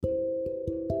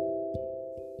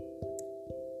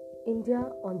India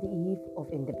on the eve of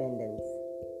independence.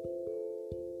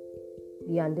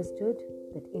 We understood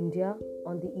that India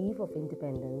on the eve of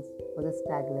independence was a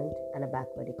stagnant and a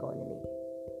backward economy.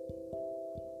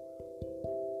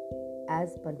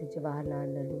 As Pandit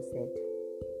Jawaharlal Nehru said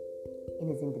in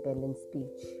his independence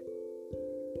speech,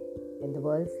 "When the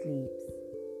world sleeps,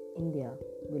 India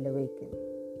will awaken."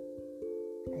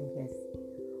 And yes,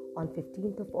 on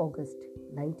 15th of August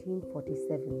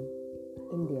 1947,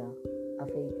 India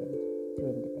awakened to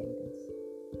independence.